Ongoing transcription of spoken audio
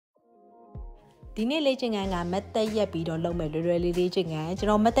ဒီနေ့လေ့ကျင့်ခန်းကမတ်တက်ရက်ပြီးတော့လုပ်မယ်လွယ်လွယ်လေးလေ့ကျင့်ခန်းကျွန်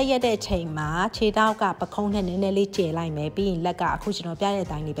တော်မတ်တက်ရက်တဲ့အချိန်မှာခြေထောက်ကပခုံးနဲ့နည်းနည်းလေးကျယ်လိုက်မယ်ပြီးရင်လက်ကအခုကျွန်တော်ပြတဲ့အ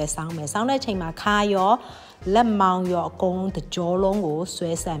တိုင်းလေးပဲစောင်းမယ်စောင်းတဲ့အချိန်မှာခါရောလက်မောင်းရောအကုန်လုံးတကြောလုံးကို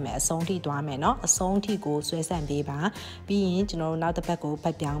ဆွဲဆန့်မယ်အဆုံးထိသွားမယ်เนาะအဆုံးထိကိုဆွဲဆန့်ပေးပါပြီးရင်ကျွန်တော်တို့နောက်တစ်ပတ်ကိုဖ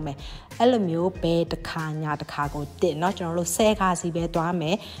တ်ပြောင်းမယ်အဲ့လိုမျိုးဘယ်တစ်ခါညာတစ်ခါကိုတစ်เนาะကျွန်တော်တို့10ခါစီပဲသွားမ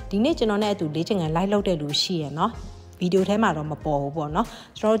ယ်ဒီနေ့ကျွန်တော်နဲ့အတူလေ့ကျင့်ခန်းလိုက်လုပ်တဲ့လူရှိရယ်เนาะဗီဒီယိုထဲမှာတော့မပေါ်ဘူးပေါ့နော်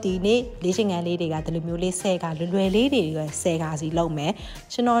ကျွန်တော်ဒီနေ့လေ့ကျင့်ခန်းလေးတွေကဒီလိုမျိုးလေး10ကလွယ်လေးတွေ10ကစီလုပ်မယ်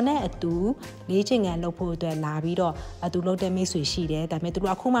ကျွန်တော်နဲ့အတူလေ့ကျင့်ခန်းလုပ်ဖို့အတွက်လာပြီးတော့အတူလုပ်တဲ့မိတ်ဆွေရှိတယ်ဒါပေမဲ့သူ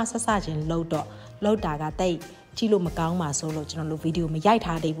တို့အခုမှဆက်စချင်းလုပ်တာကတိတ်ကြည့်လို့မကောင်းပါဆိုလို့ကျွန်တော်တို့ဗီဒီယိုမရိုက်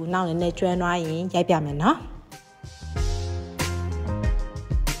ထားသေးဘူးနောက်လည်းကျွမ်းသွားရင်ရိုက်ပြမယ်နော်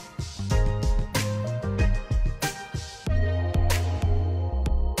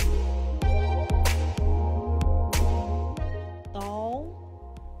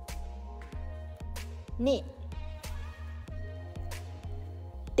နှစ်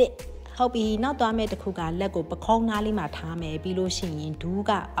တစ်ဟုတ်ပြီနောက်သွားမယ့်တစ်ခုကလက်ကိုပခုံးနားလေးမှာထားမယ်ပြီးလို့ရှိရင်ဒူး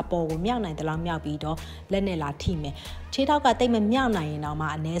ကအပေါ်ကိုမြောက်နိုင်တယ်လို့မြောက်ပြီးတော့လက်နဲ့လာထိမယ်ခြေထောက်ကတိတ်မမြောက်နိုင်ရင်တော့မှ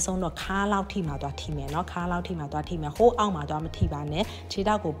အနည်းဆုံးတော့ခါးလောက်ထိမှသွားထိမယ်เนาะခါးလောက်ထိမှသွားထိမယ်ဟိုးအောက်မှာသွားမထိပါနဲ့ခြေ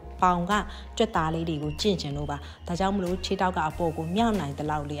ထောက်ကိုပေါင်ကကြွက်သားလေးတွေကိုကျင့်ကျင်လို့ပါဒါကြောင့်မလို့ခြေထောက်ကအပေါ်ကိုမြောက်နိုင်တဲ့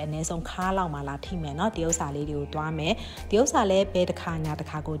လောက်လေးအနည်းဆုံးခါးလောက်မှလာထိမယ်เนาะဒီဥစ္စာလေးတွေကိုသွားမယ်ဒီဥစ္စာလည်းဘယ်တစ်ခါညာတစ်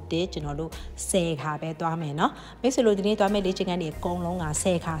ခါကိုတစ်ကျွန်တော်တို့10ခါပဲသွားမယ်เนาะမိတ်ဆွေတို့ဒီနေ့သွားမယ့်လေ့ကျင့်ခန်းတွေအကုန်လုံးက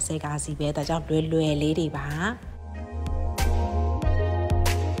10ခါစီပဲဒါကြောင့်လွယ်လေးတွေပါ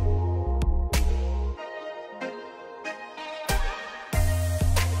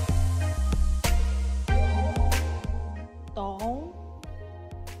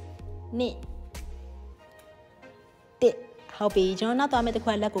နှစ်တစ်ဟုတ်ပြီကျွန်တော်နောက်သွားမယ့်တစ်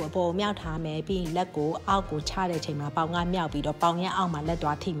ခွက်လက်ကိုအပေါ်မြောက်ထားမယ်ပြီးရင်လက်ကိုအောက်ကိုချတဲ့အချိန်မှာပေါင်ကမြောက်ပြီးတော့ပေါင်ရဲ့အောက်မှာလက်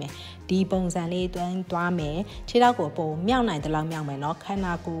သွားထိမယ်ဒီပုံစံလေးသွားမယ်ခြေထောက်ကိုအပေါ်မြောက်နိုင်တဲ့လောက်မြောက်မယ်เนาะခန္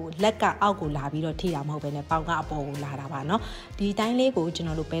ဓာကိုယ်လက်ကအောက်ကိုလာပြီးတော့ထိတာမဟုတ်ဘဲနဲ့ပေါင်ကအပေါ်ကိုလာတာပါเนาะဒီတိုင်းလေးကိုကျွန်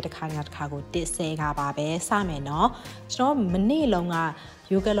တော်တို့ဘယ်တစ်ခါတစ်ခါကို10ခါပါပဲစမယ်เนาะကျွန်တော်မနေ့လုံးက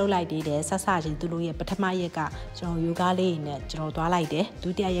ယောဂလုပ်လိုက်သေးတယ်ဆက်စချင်းသူတို့ရဲ့ပထမရက်ကကျွန်တော်ယောဂလေးနဲ့ကျွန်တော်သွားလိုက်တယ်ဒု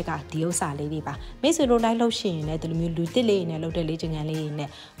တိယရက်ကဒီဥစ္စာလေးတွေပါမိတ်ဆွေတို့လိုက်လို့ရှိရင်လည်းဒီလိုမျိုးလူတစ်လေးနဲ့လုပ်တဲ့လေ့ကျင့်ခန်းလေးနဲ့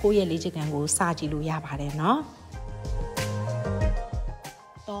ကိုယ့်ရဲ့လေ့ကျင့်ခန်းကိုစကြည့်လို့ရပါတယ်เนาะ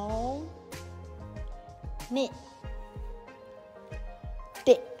3နှစ်တ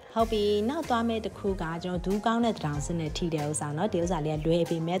စ်ဟုတ်ပြီနောက်သွားမယ့်တစ်ခုကကျွန်တော်ဒူးကောင်းတဲ့တောင်စနဲ့ထိတဲ့ဥစ္စာเนาะဒီဥစ္စာလေးကလွယ်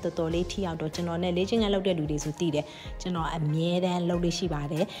ပေမဲ့တော်တော်လေးထိအောင်တော့ကျွန်တော်နဲ့လေ့ကျင့်ခန်းလုပ်တဲ့လူတွေဆိုသိတယ်ကျွန်တော်အမြဲတမ်းလုပ်လို့ရှိပါ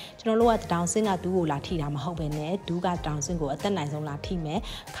တယ်ကျွန်တော်တို့ကတောင်စင်းကဒူးကိုလာထိတာမဟုတ်ပဲနဲ့ဒူးကတောင်စင်းကိုအသက်နိုင်ဆုံးလာထိမယ်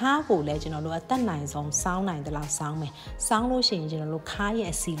ခါးကိုလည်းကျွန်တော်တို့အသက်နိုင်ဆုံးစောင်းနိုင်တဲ့လောက်စောင်းမယ်စောင်းလို့ရှိရင်ကျွန်တော်တို့ခါးရဲ့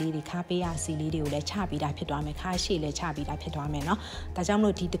အစီလေးတွေခါးပေးရအစီလေးတွေကိုလည်းချပြီးတာဖြစ်သွားမယ်ခါးရှေ့လည်းချပြီးတာဖြစ်သွားမယ်เนาะဒါကြောင့်မ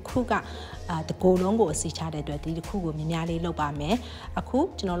လို့ဒီတစ်ခုကတကိုယ်လုံးကိုအစီချတဲ့အတွက်ဒီတစ်ခုကိုများများလေးလုပ်ပါမယ်အခု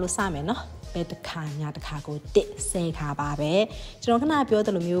ကျွန်တော်လို့စမယ်เนาะဘယ်တစ်ခါညာတစ်ခါကို10ခါပါပဲကျွန်တော်ခဏပြောသ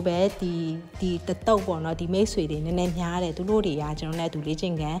လိုမျိုးပဲဒီတတုပ်ပေါ့เนาะဒီမိတ်ဆွေတွေနည်းနည်းများတယ်သူတို့တွေကကျွန်တော်နဲ့အတူလေ့ကျ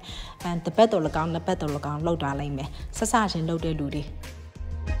င့်ခန်းတစ်ပတ်တော်၎င်းနှစ်ပတ်တော်၎င်းလောက်သွားလိုက်မယ်ဆက်စချင်းလောက်တဲ့လူတွေ3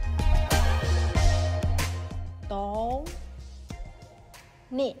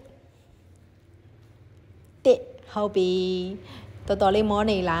နှစ်တစ်ဟုတ်ပြီတော်တော်လေးမော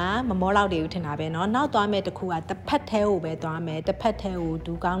နေလားမမောတော့တယ်ထင်တာပဲเนาะနောက်သွားမယ်တစ်ခုကတစ်ဖက်ထဲကိုပဲသွားမယ်တစ်ဖက်ထဲကို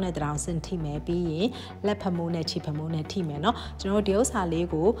ဒူးကောင်းတဲ့တောင်စင်ထိမယ်ပြီးရင်လက်ဖမိုးနဲ့ခြေဖမိုးနဲ့ထိမယ်เนาะကျွန်တော်ဒီဥစ္စာလေး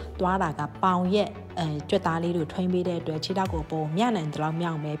ကိုသွားတာကပေါင်ရဲ့ကြွက်သားလေးတို့ထွင်းပေးတဲ့အတွက်ခြေထောက်ကိုပုံမြနိုင်တဲ့လောက်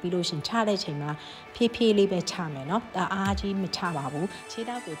မြောက်မယ်ပြီးလို့ရှင်ချတဲ့ချိန်မှာဖြည်းဖြည်းလေးပဲချမယ်เนาะအားကြီးမချပါဘူးခြေ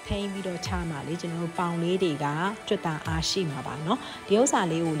ထောက်ကိုထိန်းပြီးတော့ချမှာလေကျွန်တော်ပေါင်လေးတွေကကြွက်သားအားရှိမှာပါเนาะဒီဥစ္စာ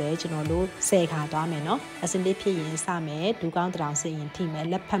လေးကိုလည်းကျွန်တော်တို့10ခါသွားမယ်เนาะအစင်လေးဖြစ်ရင်စမယ်ဒူးကောင်းတောင်စင်ရင်ထိမယ်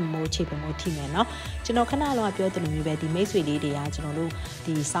လက်ဖက်မိုးခြေဖမိုးထိမယ်เนาะကျွန်တော်ခဏလောက်ပြောသလိုမျိုးပဲဒီမိတ်ဆွေလေးတွေကကျွန်တော်တို့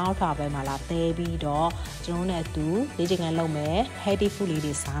ဒီဆောင်းထွားပွဲမှာလာတဲပြီးတော့ကျွန်တော်နဲ့အတူလေ့ကျင့်ခန်းလုပ်မယ် healthy food လေး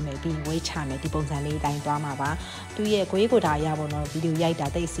တွေစားမယ်ပြီးဝေးချမယ်ဒီပုံစံလေးတိုင်းသွားမှာပါသူရဲ့ကိုယ်ကိုယ်တာရပါတော့ဗီဒီယိုရိုက်တာ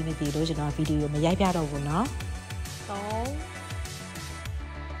တိတ်အဆင်မပြေလို့ကျွန်တော်ဗီဒီယိုမရိုက်ပြတော့ဘူးเนาะ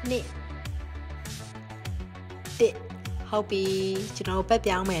3နှစ်တစ်ဟုတ်ပြီကျွန်တော်ပတ်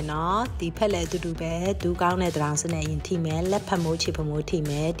ပြောင်းမယ်เนาะဒီဖက်လည်းအတူတူပဲဒူးကောင်းတဲ့တောင်စနဲ့ရင်ထိမယ်လက်ဖက်မိုးခြေဖမိုးထိ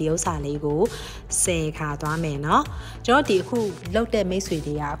မယ်ဒီဥစ္စာလေးကို10ခါသွားမယ်เนาะကျွန်တော်ဒီအခုလုပ်တဲ့မိတ်ဆွေ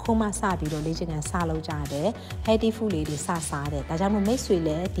တွေကအခုမှစပြီးတော့လေ့ကျင့်ခန်းစလုပ်ကြတယ် healthy food လေးတွေစစားတယ်ဒါကြောင့်မို့မိတ်ဆွေလ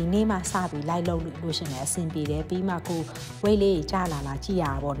ည်းဒီနေ့မှစပြီးလိုက်လုပ်လို့ရှင်လည်းအဆင်ပြေတယ်ပြီးမှကို weight လေးကြီးကျလာကြည့်ရ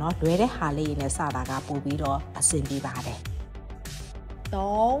ပါဘောเนาะလွယ်တဲ့ဟာလေးနဲ့စတာကပို့ပြီးတော့အဆင်ပြေပါတယ်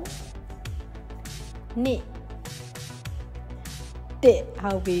3နှစ် တစ်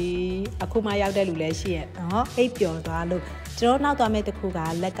ဟုတ်ပြီအခုမှရောက်တဲ့လူလည်းရှိရဲ့နော်အိပ်ပျော်သွားလို့ကျွန်တော်နောက်သွားမယ့်တစ်ခုက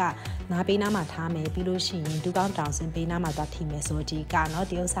လက်က နာပေးနားမှာထားမယ်ပြီးလို့ရှိရင်ဒူးကောင်းတောင်စင်ပေးနားမှာသွားထိမယ်ဆိုဒီကနော်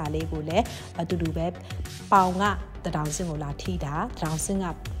ဒီဥစ္စာလေးကိုလည်းအတူတူပဲပေါင်ကတောင်စင်ကိုလာထိတာတောင်စင်က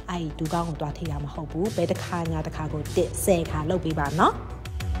အဲ့ဒူးကောင်းကိုသွားထိတာမဟုတ်ဘူးဘယ်တစ်ခါညာတစ်ခါကို10ခါလုပ်ပေးပါနော်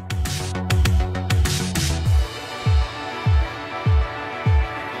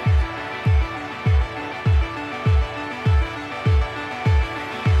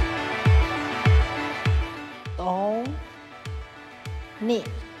နေ့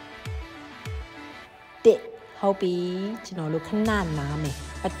တစ်ဟုတ်ပြီကျွန်တော်တို့ခဏနားမယ်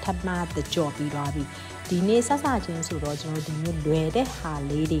ပထမတကြော်ပြီးသွားပြီဒီနေ့ဆက်စချင်းဆိုတော့ကျွန်တော်ဒီမျိုးလွယ်တဲ့ဟာ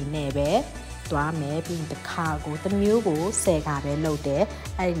လေးတွေနဲ့ပဲသွားမယ်ပြီးတစ်ခါကိုတစ်မျိုးကို10ခါပဲလုပ်တယ်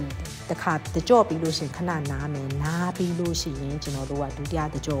အဲ့ဒီတစ်ခါတကြော်ပြီးလို့ရှိရင်ခဏနားမယ်နားပြီးလို့ရှိရင်ကျွန်တော်တို့ကဒုတိယ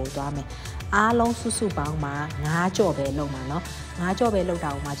တကြော်ကိုသွားမယ်အားလုံးစုစုပေါင်းမှာ9ကြော်ပဲလုပ်မှာနော်9ကြော်ပဲလုပ်တာ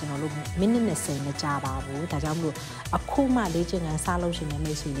ကိုမှကျွန်တော်တို့မိနစ်20မကြာပါဘူးဒါကြောင့်မလို့အခုမှလေ့ကျင့်ခန်းစလုပ်ရှင်တဲ့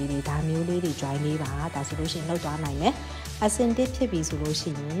မိတ်ဆွေလေးတွေဒါမျိုးလေးတွေ join လေးပါဒါဆိုလို့ရှိရင်လောက်သွားနိုင်တယ်အစင်တစ်ဖြစ်ပြီဆိုလို့ရှိ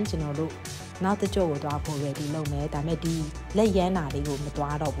ရင်ကျွန်တော်တို့နောက်တစ်ကြော်ကိုသွားဖို့ ready လုပ်မယ်ဒါမဲ့ဒီလက်ရမ်းတာလေးကိုမ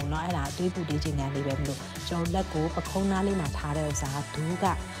သွားတော့ဘူးเนาะအဲ့ဒါအတွေးပူလေ့ကျင့်ခန်းလေးပဲမလို့ကျွန်တော်လက်ကိုပခုံးသားလေးမှာထားတဲ့ဥစ္စာဒူးက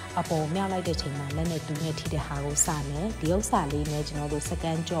အပေါ်မြောက်လိုက်တဲ့ချိန်မှာလက်နဲ့ဒူးနဲ့ထိတဲ့ဟာကိုစမယ်ဒီဥစ္စာလေးနဲ့ကျွန်တော်တို့စက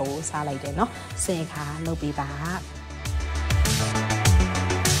န်ကြော်ကိုစလိုက်တယ်เนาะ10ခါလုပ်ပေးပါ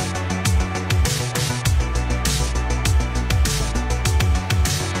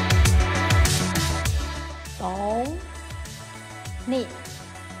နေ့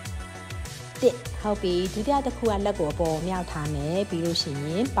တစ်ဟုတ်ပြီဒုတိယတစ်ခုကလက်ကိုအပေါ်မြောက်ထားမယ်ပြီးလို့ရှိရ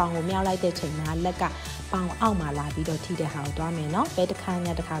င်ပေါင်ကိုမြောက်လိုက်တဲ့ချိန်မှာလက်ကပေါင်အောက်မှာလာပြီးတော့ထိတဲ့ဟာကိုတွားမယ်เนาะဘယ်တစ်ခါည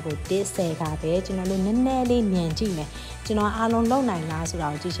တစ်ခါကို10ခါပဲကျွန်တော်တို့နည်းနည်းလေးမြန်ကြည့်မယ်ကျွန်တော်အားလုံးလုံနိုင်လားဆိုတာ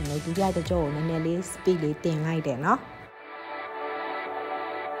ကိုကြည့်ရှင်လို့ဒုတိယတစ်ကြောကိုနည်းနည်းလေး speed လေးတင်လိုက်တယ်เนาะ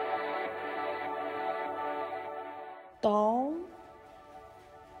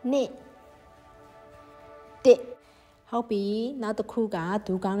3နှစ်တစ်ဟုတ်ပြီနောက်တစ်ခုက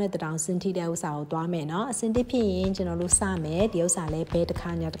ဒူးကောင်းတဲ့တောင်စင်ထိတဲ့ဥစ္စာကိုသွားမယ်เนาะအစင်တစ်ဖြစ်ရင်ကျွန်တော်တို့စမယ်ဒီဥစ္စာလဲဘယ်တစ်ခါ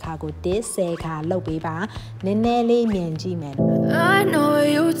ညတစ်ခါကို10ခါလုပ်ပေးပါနည်းနည်းလေးမြန်ကြည့်မယ် I know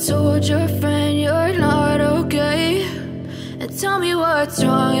you told your friend you're not okay and tell me what's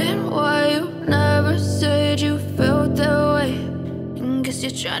wrong and why you never said you felt that way and guess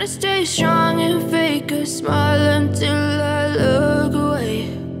you're trying to stay strong and fake a smile until I look away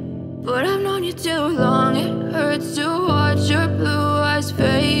but I've known you too long it hurts to watch your blue eyes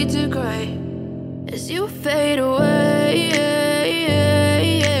fade to gray as you fade away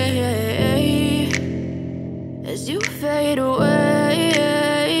as you fade away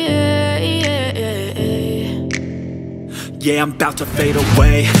Yeah, I'm about to fade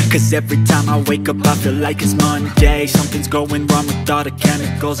away cause every time I wake up I feel like it's Monday something's going wrong with all the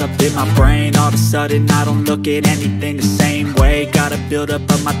chemicals up in my brain all of a sudden I don't look at anything the same way got a build up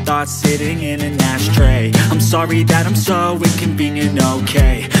of my thoughts sitting in an ashtray I'm sorry that I'm so inconvenient,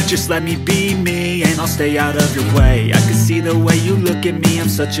 okay just let me be me and I'll stay out of your way I can see the way you look at me, I'm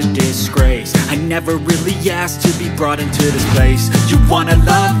such a disgrace I never really asked to be brought into this place You wanna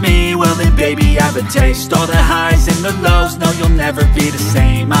love me? Well then baby have a taste all the highs and the lows no, you'll never be the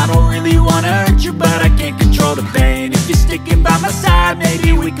same I don't really wanna hurt you, but I can't control the pain If you're sticking by my side,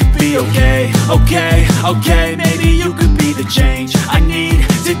 maybe we could be okay Okay, maybe you could be the change I need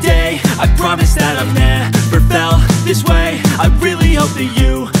today I promise that I've never felt this way I really hope that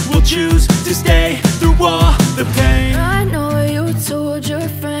you will choose to stay through all the pain I know you told your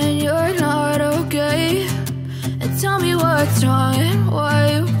friend you're not okay and tell me what's wrong and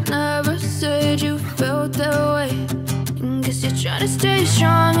why you never said you felt that way Guess you're trying to stay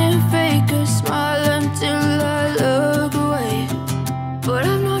strong and fake a smile until I look away But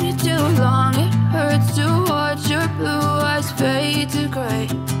I've known you too long, it hurts to watch your blue eyes fade to gray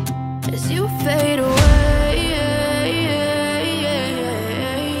As you fade away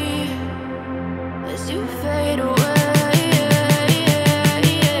As you fade away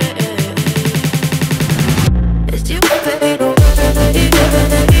As you fade away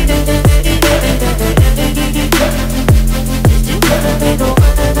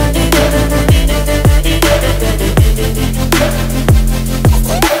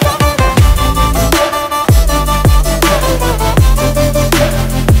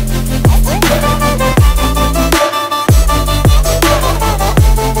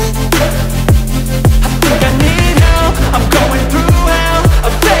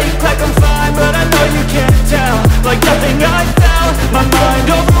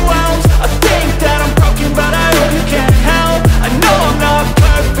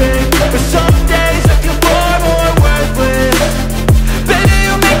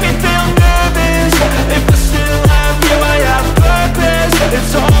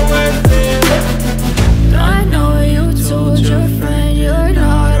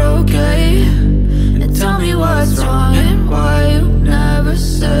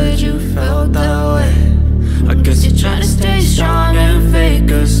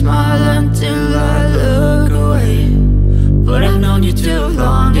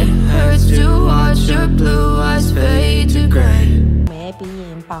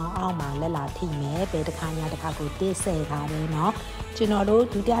ထိမယ်ဘယ်တစ်ခါညာတစ်ခါကိုတစ်ဆယ်ခါပဲเนาะကျွန်တော်တို့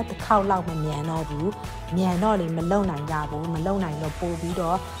ဒုတိယတစ်ခေါက်လောက်မမြန်တော့ဘူးမြန်တော့လေမလုံနိုင်ကြဘူးမလုံနိုင်တော့ပို့ပြီး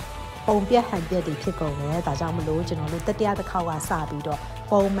တော့ပုံပြက်ဟန်ပြက်တွေဖြစ်ကုန်တယ်ဒါကြောင့်မလို့ကျွန်တော်တို့တတိယတစ်ခေါက်ကစပြီးတော့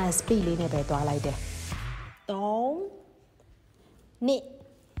ပုံမှန် speed လေးနဲ့ပဲတွားလိုက်တယ်3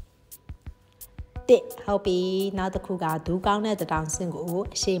 2ဟုတ်ပြီနောက်တစ်ခုကဒူးကောင်းတဲ့တထောင်စင်ကို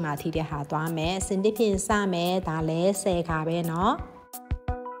အရှိမထိတဲ့ဟာသွားမယ်စင်တစ်ဖြင့်စမယ်ဒါလဲ10ခါပဲเนาะ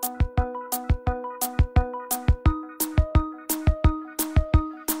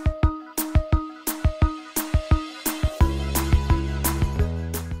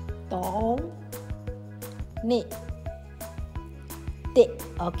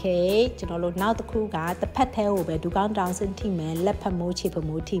2 โอเคကျွန်တော်တို့နောက်တစ်ခုကတစ်ဖက်ထဲကိုပဲဒူးကောင်းတောင်စင်ထိမယ်လက်ဖက်မိုးခြေဖက်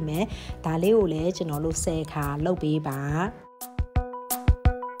မိုးထိမယ်ဒါလေးကိုလည်းကျွန်တော်တို့10ခါလုပ်ပေးပါ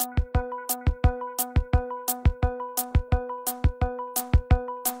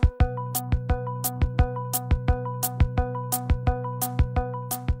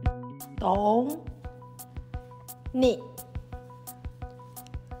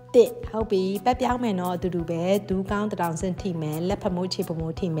ဟုတ်ပြီပတ်ပြောင်းမယ်เนาะအတူတူပဲဒူးကောင်းတထောင်စင်ထိမယ်လက်ဖက်မိုးခြေဖက်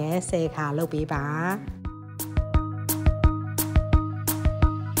မိုးထိမယ်10ခါလုပ်ပေးပါ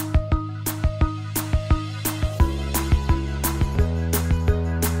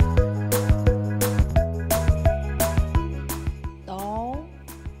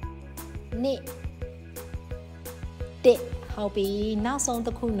ဟုတ်ပြီနောက်ဆုံးတ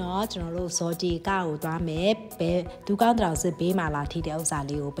စ်ခုเนาะကျွန်တော်တို့ဇော်ဒီကကိုသွားမယ်ဘယ်ဒူးကောင်းတထောင်စစ်ဘေးမှာလာထိတဲ့ဥစ္စာ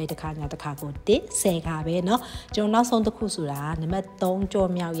လေးကိုပဲတစ်ခါညာတစ်ခါကို10ခါပဲเนาะကျွန်တော်နောက်ဆုံးတစ်ခုဆိုတာနံပါတ်3ကြော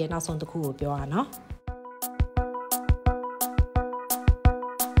မြောက်ရဲ့နောက်ဆုံးတစ်ခုကိုပြောရအောင်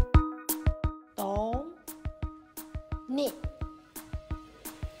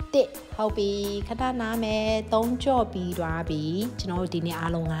ဟုတ်ပြီခဏနားမယ်3ကြော့ပြီးသွားပြီကျွန်တော်တို့ဒီနေ့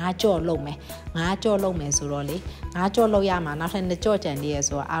အားလုံး5ကြော့လုပ်မယ်5ကြော့လုပ်မယ်ဆိုတော့လေ5ကြော့လုပ်ရမှာနောက်ထပ်2ကြော့ကြံနေရ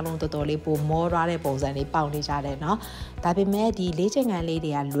ဆိုတော့အားလုံးတော်တော်လေးပိုမောသွားတဲ့ပုံစံလေးပေါက်နေကြတယ်เนาะဒါပေမဲ့ဒီလေးချိန်ကန်လေး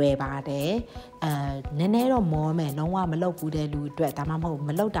တွေကလွယ်ပါတယ်နည်းနည်းတော့မောမယ်လုံးဝမလုပ်ဘူးတဲ့လူအတွက်ဒါမှမဟုတ်မ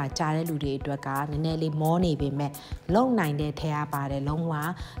လုပ်တာကြားတဲ့လူတွေအတွက်ကနည်းနည်းလေးမောနေပေမဲ့လုံနိုင်တဲ့ထဲကပါတယ်လုံးဝ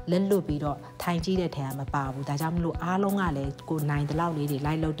လက်လွတ်ပြီးတော့ထိုင်ကြည့်တဲ့ထဲကမပါဘူးဒါကြောင့်မလို့အားလုံးကလည်းကိုနိုင်တဲ့လောက်လေးတွေ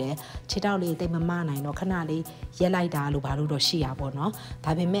လိုက်လုပ်တယ်ခြေထောက်လေးတိတ်မမနိုင်တော့ခဏလေးရက်လိုက်တာလို့ဘာလို့တော့ရှိရပါတော့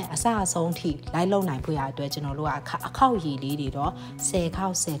ဒါပေမဲ့အစအဆုံးထိလိုက်လုံနိုင်ဖို့ရအတွက်ကျွန်တော်တို့ကအခောက်ရည်လေးတွေတော့10ခေါ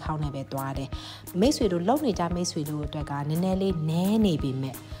က်နဲ့ပဲသွားတယ်မိတ်ဆွေတို့လုံနေကြမိတ်ဆွေတို့အတွက်ကနည်းနည်းလေးနည်းနေပေ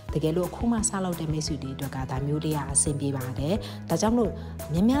မဲ့တကယ်လို့အခုမှစလုပ်တဲ့မိတ်ဆွေတွေအတွက်ကဒါမျိုးတွေကအဆင်ပြေပါတယ်ဒါကြောင့်မလို့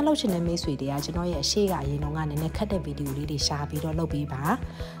များများလုပ်ချင်တဲ့မိတ်ဆွေတွေကကျွန်တော်ရဲ့အရှိကအရင်တော့ကနည်းနည်းခက်တဲ့ဗီဒီယိုလေးတွေရှာပြီးတော့လုပ်ပေးပါ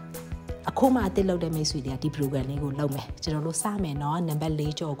အခုမှအသစ်လုပ်တဲ့မိတ်ဆွေတွေကဒီ program လေးကိုလုပ်မယ်ကျွန်တော်တို့စမယ်เนาะနံပါတ်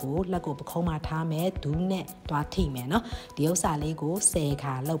4ကြော်ကိုလက်ကိုပခုံးမှာထားမယ်ဒူးနဲ့တွားထိမယ်เนาะဒီဥစ္စာလေးကို10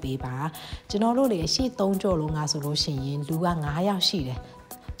ခါလုပ်ပေးပါကျွန်တော်တို့လေအရှိ3ကြော်လုံးကဆိုလို့ရှိရင်လူက9ယောက်ရှိတယ်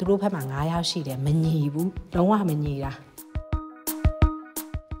သူတို့ဘက်မှာ9ယောက်ရှိတယ်မညီဘူးလုံးဝမညီတာ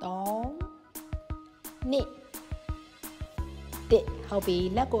ဟုတ်ပြီ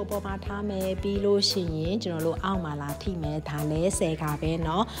လက်ကိုအပေါ်မှာထားမယ်ပြီးလို့ရှိရင်ကျွန်တော်တို့အောက်မှာလာထိမယ်ဒါလဲ10ခါပဲเ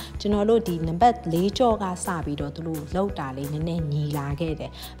นาะကျွန်တော်တို့ဒီနံပါတ်4ကြော့ကစပြီးတော့သူတို့လောက်တာလေးနည်းနည်းညီလာခဲ့တ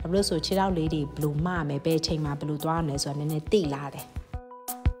ယ်ဘာလို့ဆိုခြေထောက်လေးတွေဘလို့မမယ်ဘယ်ချိန်မှာဘလို့သွားရမလဲဆိုတာနည်းနည်းသိလာတယ်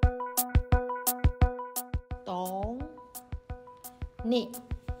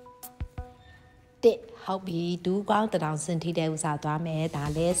ဟုတ်ပြီဒူးကောင်းတထောင်စင်ထိတဲ့ဥစားသွားမယ်ဒါ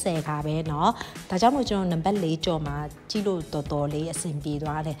လဲ10ခါပဲเนาะဒါကြောင့်မို့ကျွန်တော်နံပါတ်4ကြော်မှာကြည့်လို့တော်တော်လေးအဆင်ပြေ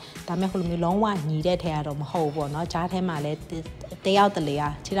သွားတယ်ဒါမဲ့ဟိုလိုမျိုးလုံးဝညီတဲ့ထဲကတော့မဟုတ်ဘူးပေါ့เนาะကြားထဲမှာလဲတယောက်တလေ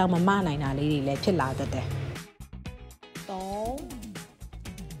ခြေထောက်မမနိုင်တာလေးတွေလည်းဖြစ်လာတတ်တယ်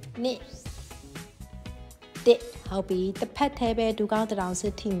ဟုတ်ပြီတစ်ဖက်သေးပဲဒူးကောင်းတထောင်စ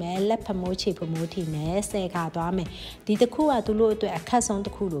စ်ထိမယ်လက်ဖမိုးခြေဖမိုးထိမယ်10ခါသွားမယ်ဒီတစ်ခုကသူတို့အတွက်အခက်ဆုံးတ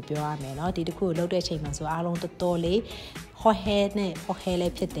စ်ခုလို့ပြောရမယ်เนาะဒီတစ်ခုကိုလုပ်တဲ့ချိန်မှာဆိုအားလုံးတော်တော်လေးဟော့ဟဲနဲ့ဟော့ဟဲ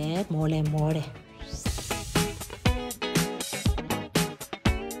လေးဖြစ်တယ်မောလဲမောတယ်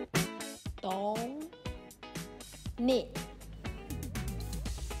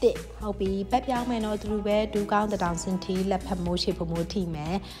ဟုတ်ပြီပတ်ပြောင်းမယ်တော့သူတို့ပဲဒူးကောင်းတထောင်စင်တီလက်ဖက်မိုးခြေဖမိုးထိမ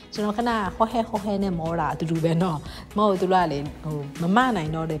ယ်ကျွန်တော်ခဏဟောဟဲနဲ့မောတာအတူတူပဲเนาะမဟုတ်သူတို့ကလေဟိုမမနို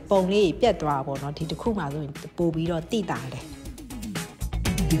င်တော့တဲ့ပုံလေးပြတ်သွားပါတော့ဒီတစ်ခုမှဆိုရင်ပို့ပြီးတော့တိတာတယ်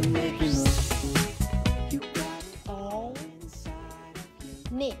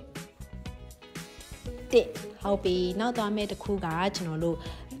ဟုတ်ပြီနောက်သွားမယ့်တစ်ခုကကျွန်တော်တို့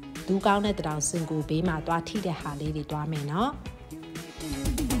ဒူးကောင်းတဲ့တထောင်စင်ကိုဘေးမှာသွားထိတဲ့ဟာလေးတွေသွားမယ်เนาะ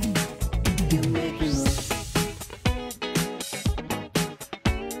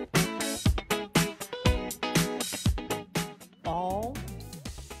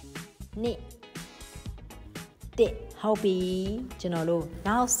2 ဟုတ်ပြီကျွန်တော်တို့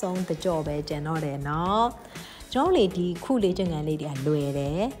နောက်ဆုံးတကြော့ပဲကျန်တော့တယ်เนาะကျွန်တော်လေဒီခုလေ့ကျင့်ခန်းလေးတွေကလွယ်တ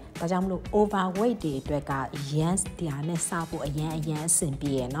ယ်ဒါကြောင့်မလို့ overweight တွေအတွက်ကရန်တရားနဲ့စဖို့အရန်အဆင်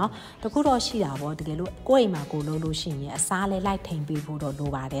ပြေရယ်เนาะတခုတော့ရှိတာပေါ့တကယ်လို့ကိုယ့်အိမ်မှာကိုလုပ်လို့ရှိရင်အစားလဲလိုက်ထိန်ပေးဖို့တော့လို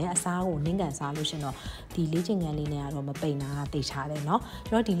ပါတယ်အစားကိုနင်းကန်စားလို့ရှင်တော့ဒီလေ့ကျင့်ခန်းလေးနဲ့ကတော့မပိန်တာသိချတယ်เนาะ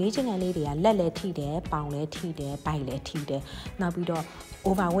ကျွန်တော်ဒီလေ့ကျင့်ခန်းလေးတွေကလက်လဲထိတယ်ပေါင်လဲထိတယ်ဗိုက်လဲထိတယ်နောက်ပြီးတော့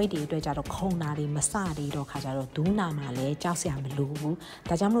overweight တွေအတွက်ကြတော့ခုံတာတွေမစတွေတော့ခါကြတော့ဒူးနာမှာလည်းကြောက်စရာမလိုဘူး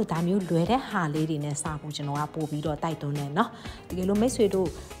ဒါကြောင့်မလို့ဒါမျိုးလွယ်တဲ့ဟာလေးတွေနဲ့စဖို့ကျွန်တော်ကပို့ပြီးတော့တိုက်တွန်းနေเนาะတကယ်လို့မိတ်ဆွေတို့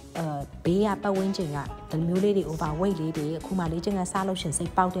ဘေးကပတ်ဝန်းကျင်ကဒီမျိုးလေးတွေ overweight လေးတွေအခုမှလေးချင်းကစားလို့ရှင်စိ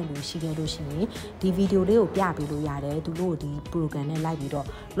တ်ပေါက်တဲ့လူရှိခဲ့လို့ရှိရင်ဒီဗီဒီယိုလေးကိုပြပေးလို့ရတယ်သူတို့ဒီ program နဲ့လိုက်ပြီးတော့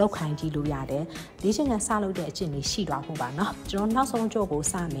လောက်ခိုင်းကြည့်လို့ရတယ်လေးချင်းကစားလို့တဲ့အကျင့်လေးရှိသွားဖို့ပါเนาะကျွန်တော်နောက်ဆုံးကြော့ကို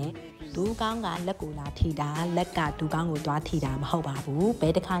စမယ်ဒူးကောင်းကလက်ကိုလာထိတာလက်ကဒူးကောင်းကိုသွားထိတာမဟုတ်ပါဘူးဘ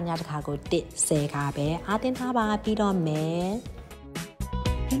ယ်တစ်ခါညတစ်ခါကို1 10ခါပဲအားတင်းထားပါပြီးတော့မယ်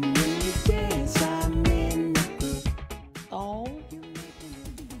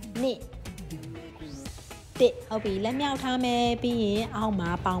ဟုတ်ပြီလက်မြောက်ထားမယ်ပြီးရင်အောက်မှာ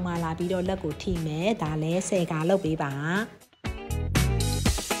ပေါင်မာလာပြီးတော့လက်ကိုထိမယ်ဒါလဲ10ခါလုပ်ပေးပါ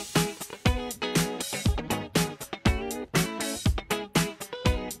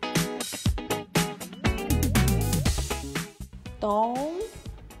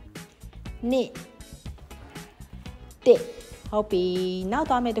ဟုတ်ပြီနောက်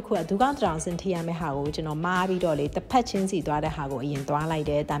သွားမယ့်တစ်ခုကဒူးကောင်းတောင်စင်ထိရမယ့်ဟာကိုကျွန်တော်မားပြီးတော့လေတစ်ဖက်ချင်းစီသွားတဲ့ဟာကိုအရင်သွားလိုက်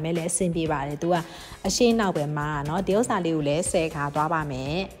တယ်ဒါမဲ့လည်းအဆင်ပြေပါတယ်သူကအရှင်းနောက်ပဲမားเนาะဒီဥစ္စာလေးကိုလည်း10ခါသွားပါမ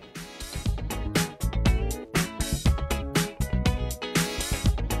ယ်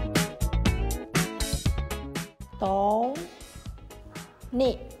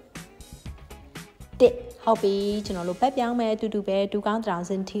ဟုတ်ပြီကျွန်တော်တို့ပတ်ပြောင်းမယ်အတူတူပဲဒူးကောင်းတောင်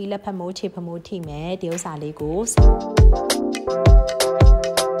စင်ထိလက်ဖက်မိုးခြေဖမိုးထိမယ်ဒီဥစ္စာလေးကိုစ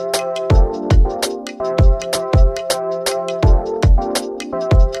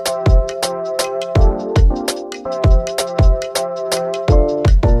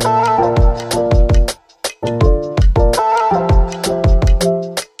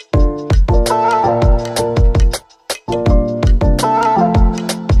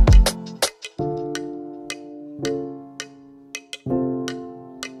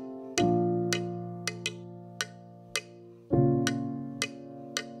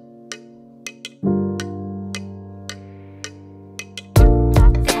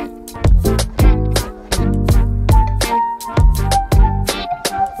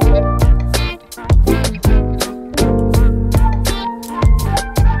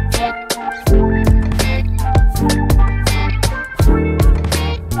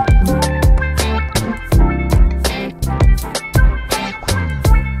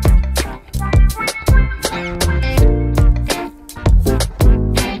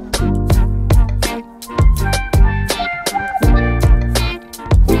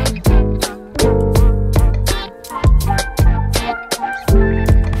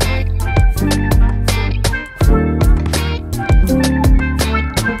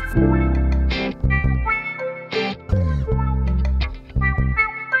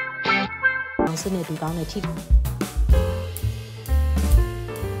နစ်ဒူးကောင်းနဲ့ထိ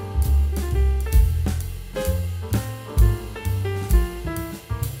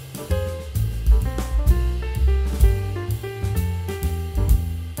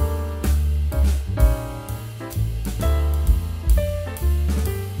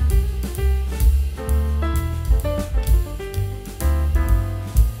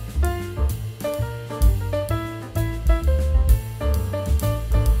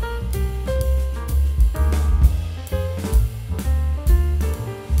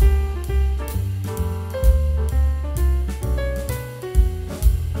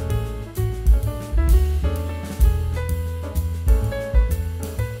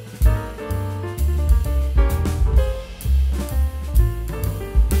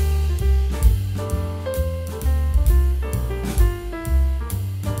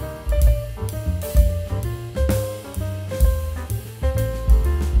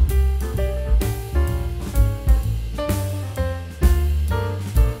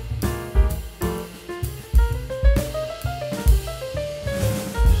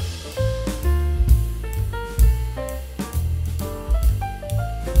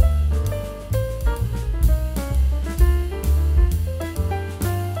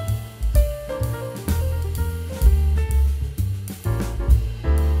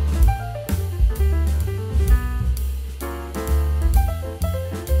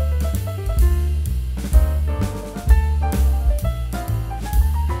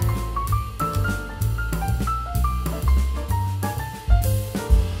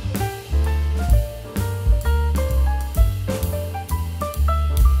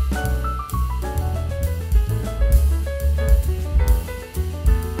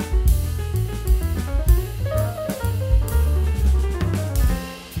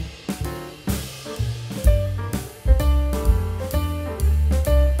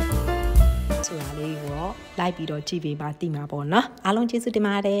လိုက်ပြီးတော့ကြည့်ပေးပါတိမှာပေါ့နော်အားလုံးကျေးဇူးတင်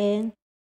ပါတယ်